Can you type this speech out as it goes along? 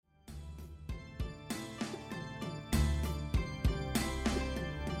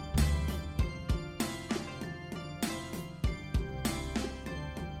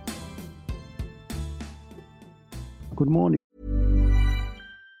Good morning.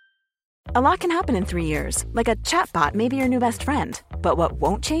 A lot can happen in 3 years, like a chatbot may be your new best friend. But what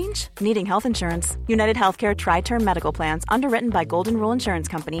won't change? Needing health insurance. United Healthcare Tri-Term Medical Plans, underwritten by Golden Rule Insurance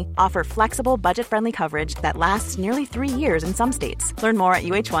Company, offer flexible, budget-friendly coverage that lasts nearly 3 years in some states. Learn more at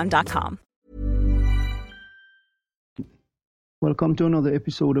uh1.com. Welcome to another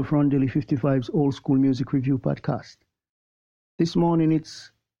episode of Ron Daily 55's Old School Music Review Podcast. This morning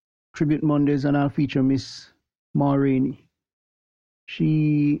it's Tribute Mondays and I'll feature Miss Rainey.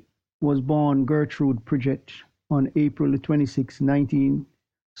 She was born Gertrude Pridgett on April 26,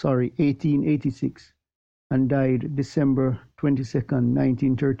 1886 and died December 22nd,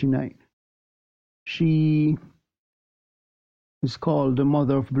 1939. She is called the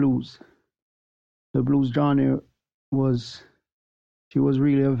mother of blues. The blues genre she was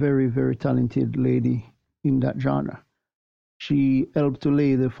really a very, very talented lady in that genre. She helped to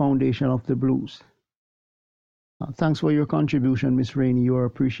lay the foundation of the blues. Thanks for your contribution, Miss Rainey. You are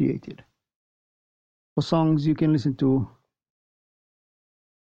appreciated. For songs you can listen to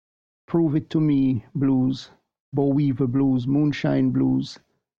Prove It To Me Blues, Bo Weaver Blues, Moonshine Blues,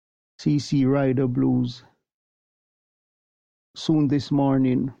 CC Rider Blues, Soon This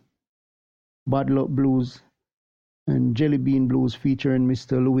Morning, Bad Luck Blues, and Jelly Bean Blues featuring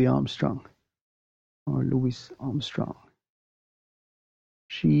Mr. Louis Armstrong.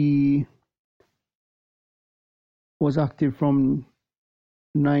 She was active from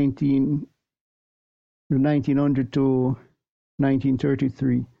 1900 to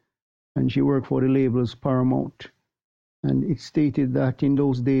 1933, and she worked for the labels Paramount. And it's stated that in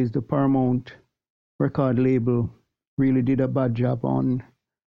those days, the Paramount record label really did a bad job on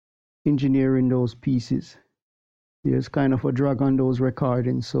engineering those pieces. There's kind of a drag on those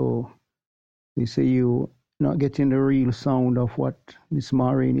recordings, so they say you're not getting the real sound of what Miss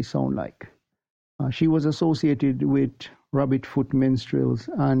Rainey sound like. She was associated with Rabbit Foot Minstrels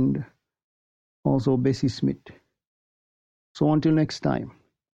and also Bessie Smith. So until next time,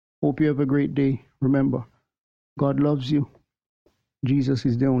 hope you have a great day. Remember, God loves you. Jesus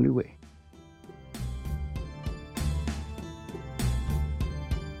is the only way.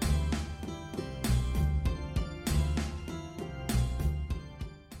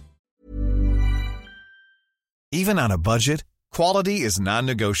 Even on a budget, quality is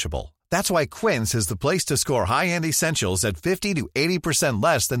non-negotiable. That's why Quince is the place to score high-end essentials at 50 to 80%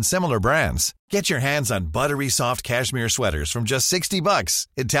 less than similar brands. Get your hands on buttery soft cashmere sweaters from just $60,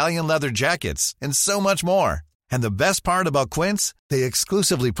 Italian leather jackets, and so much more. And the best part about Quince, they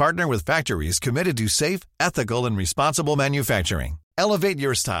exclusively partner with factories committed to safe, ethical, and responsible manufacturing. Elevate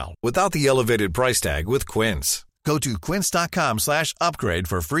your style without the elevated price tag with Quince. Go to quince.com/upgrade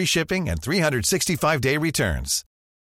for free shipping and 365-day returns.